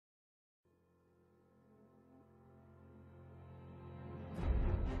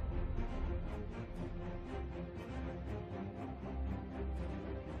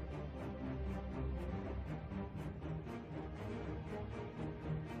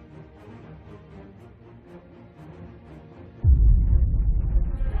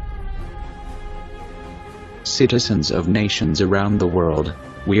citizens of nations around the world,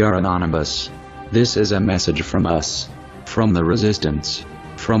 we are anonymous. This is a message from us. From the resistance.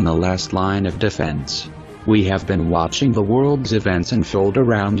 From the last line of defense. We have been watching the world's events unfold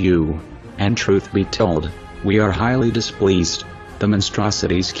around you. And truth be told, we are highly displeased. The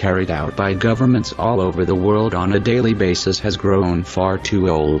monstrosities carried out by governments all over the world on a daily basis has grown far too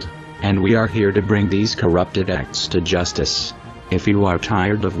old. And we are here to bring these corrupted acts to justice. If you are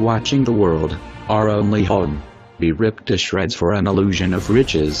tired of watching the world, our only home, be ripped to shreds for an illusion of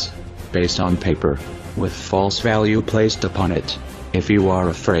riches, based on paper, with false value placed upon it. If you are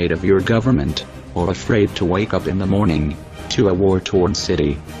afraid of your government, or afraid to wake up in the morning, to a war-torn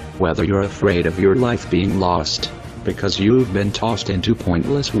city, whether you're afraid of your life being lost, because you've been tossed into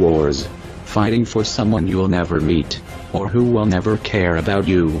pointless wars, fighting for someone you'll never meet, or who will never care about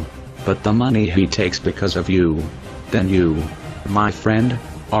you, but the money he takes because of you, then you, my friend,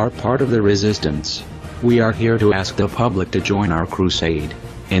 are part of the resistance. We are here to ask the public to join our crusade.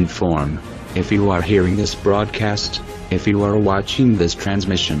 Inform. If you are hearing this broadcast, if you are watching this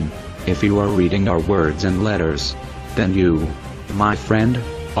transmission, if you are reading our words and letters, then you, my friend,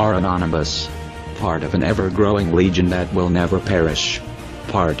 are anonymous. Part of an ever-growing legion that will never perish.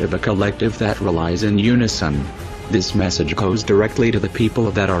 Part of a collective that relies in unison. This message goes directly to the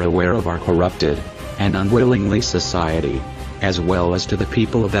people that are aware of our corrupted and unwillingly society, as well as to the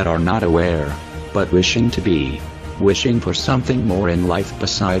people that are not aware, but wishing to be, wishing for something more in life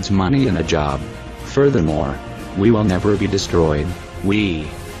besides money and a job. Furthermore, we will never be destroyed. We,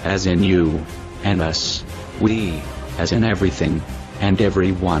 as in you, and us. We, as in everything, and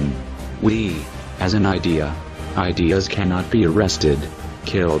everyone. We, as an idea. Ideas cannot be arrested,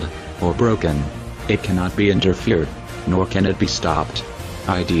 killed, or broken. It cannot be interfered, nor can it be stopped.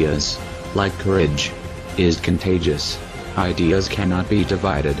 Ideas, like courage, is contagious. Ideas cannot be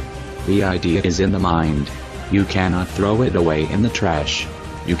divided. The idea is in the mind. You cannot throw it away in the trash.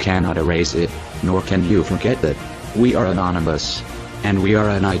 You cannot erase it, nor can you forget it. We are anonymous. And we are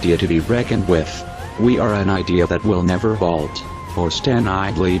an idea to be reckoned with. We are an idea that will never halt, or stand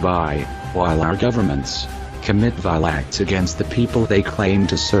idly by, while our governments commit vile acts against the people they claim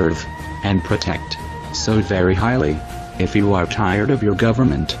to serve and protect so very highly. If you are tired of your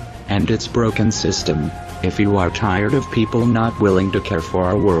government and its broken system, if you are tired of people not willing to care for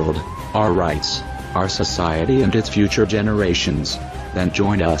our world, our rights, our society and its future generations, then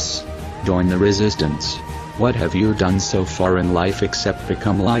join us. Join the resistance. What have you done so far in life except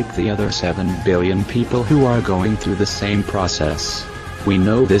become like the other 7 billion people who are going through the same process? We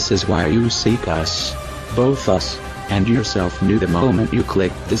know this is why you seek us. Both us and yourself knew the moment you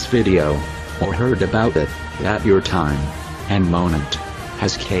clicked this video, or heard about it, that your time and moment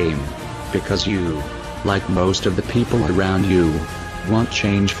has came. Because you, like most of the people around you, want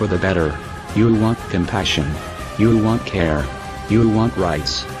change for the better. You want compassion. You want care. You want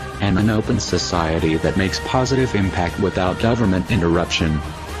rights. And an open society that makes positive impact without government interruption.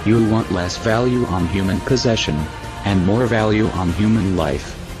 You want less value on human possession, and more value on human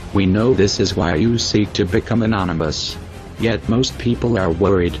life. We know this is why you seek to become anonymous. Yet most people are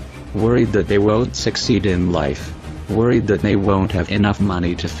worried that they won't succeed in life, worried that they won't have enough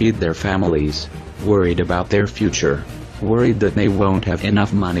money to feed their families, worried about their future, worried that they won't have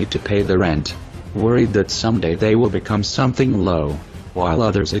enough money to pay the rent, worried that someday they will become something low, while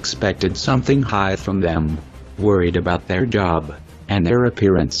others expected something high from them, worried about their job and their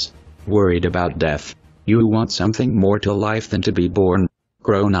appearance, worried about death. You want something more to life than to be born,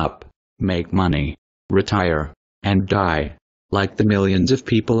 grown up, make money, retire, and die, like the millions of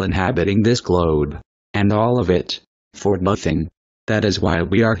people inhabiting this globe, and all of it, for nothing. That is why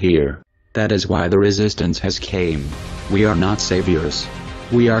we are here. That is why the resistance has came. We are not saviors.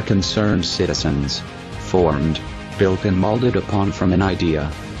 We are concerned citizens, formed, built and molded upon from an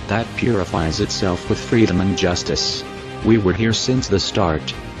idea that purifies itself with freedom and justice. We were here since the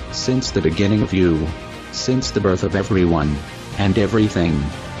start, since the beginning of you, since the birth of everyone and everything.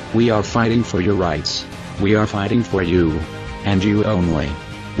 We are fighting for your rights. We are fighting for you, and you only.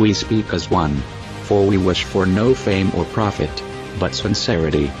 We speak as one, for we wish for no fame or profit, but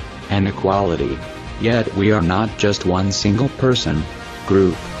sincerity and equality. Yet we are not just one single person,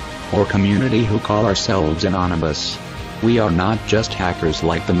 group, or community who call ourselves anonymous. We are not just hackers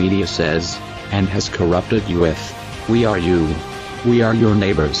like the media says, and has corrupted you with. We are you. We are your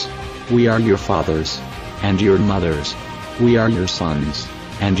neighbors. We are your fathers, and your mothers. We are your sons,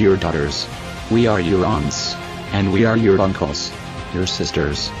 and your daughters. We are your aunts, and we are your uncles, your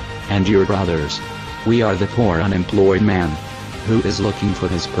sisters, and your brothers. We are the poor unemployed man, who is looking for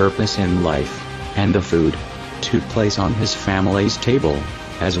his purpose in life, and the food to place on his family's table,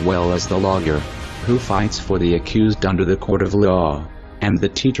 as well as the lawyer, who fights for the accused under the court of law, and the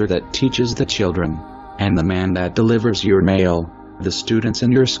teacher that teaches the children, and the man that delivers your mail, the students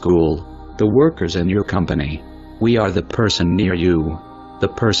in your school, the workers in your company. We are the person near you, the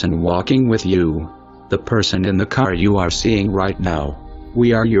person walking with you, the person in the car you are seeing right now.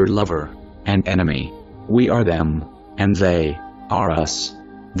 We are your lover and enemy. We are them, and they are us.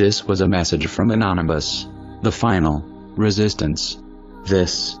 This was a message from Anonymous, the final resistance.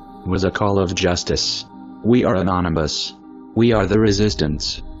 This was a call of justice. We are Anonymous. We are the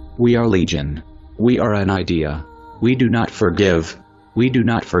resistance. We are Legion. We are an idea. We do not forgive. We do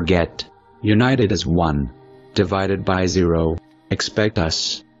not forget. United as one. Divided by zero. Expect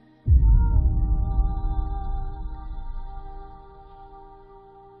us.